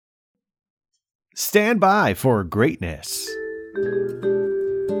Stand by for greatness.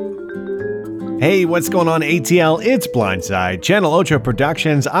 Hey, what's going on, ATL? It's Blindside, Channel Ocho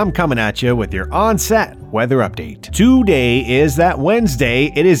Productions. I'm coming at you with your on-set weather update. Today is that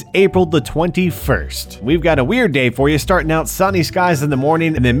Wednesday. It is April the 21st. We've got a weird day for you, starting out sunny skies in the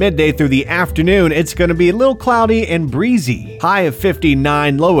morning, and then midday through the afternoon, it's going to be a little cloudy and breezy. High of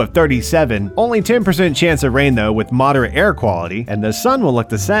 59, low of 37. Only 10% chance of rain, though, with moderate air quality, and the sun will look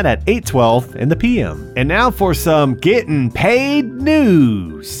to set at 8:12 in the p.m. And now for some getting paid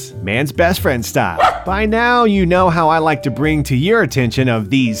news. Man's best friend style. By now, you know how I like to bring to your attention of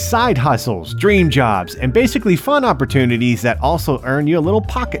these side hustles, dream jobs, and basically fun opportunities that also earn you a little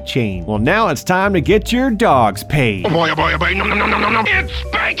pocket change. Well, now it's time to get your dogs paid. Oh boy, no. It's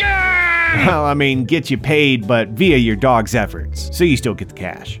bacon! Well, I mean, get you paid, but via your dog's efforts, so you still get the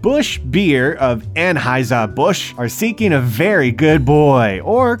cash. Busch Beer of Anheuser-Busch are seeking a very good boy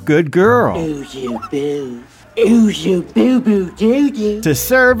or good girl to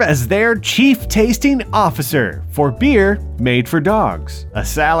serve as their chief tasting officer for beer made for dogs. A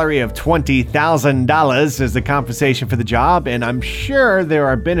salary of $20,000 is the compensation for the job, and I'm sure there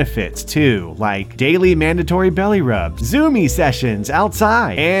are benefits too, like daily mandatory belly rubs, Zoomy sessions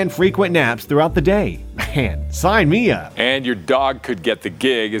outside, and frequent naps throughout the day. Man, sign me up. And your dog could get the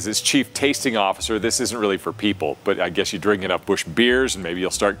gig as its chief tasting officer. This isn't really for people, but I guess you drink enough Busch beers and maybe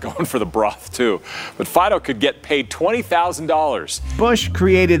you'll start going for the broth too. But Fido could get paid $20,000. Busch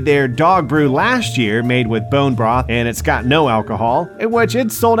created their dog brew last year made with bone broth, and it's got no alcohol, in which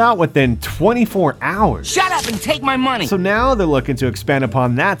it sold out within 24 hours. Shut up and take my money! So now they're looking to expand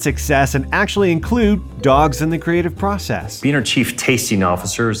upon that success and actually include dogs in the creative process. Being our chief tasting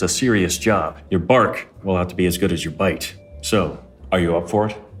officer is a serious job. Your bark will have to be as good as your bite. So, are you up for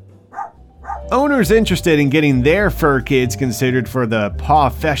it? Owners interested in getting their fur kids considered for the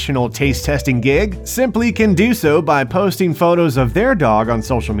professional taste testing gig simply can do so by posting photos of their dog on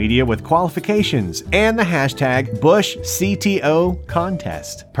social media with qualifications and the hashtag BuschCTO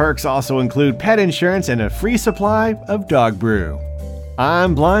contest. Perks also include pet insurance and a free supply of dog brew.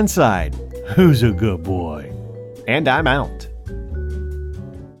 I'm Blindside. Who's a good boy? And I'm out.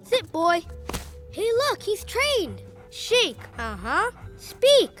 Sit, boy. Hey, look, he's trained. Shake. Uh-huh.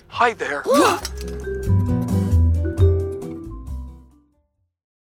 Speak. Hi there.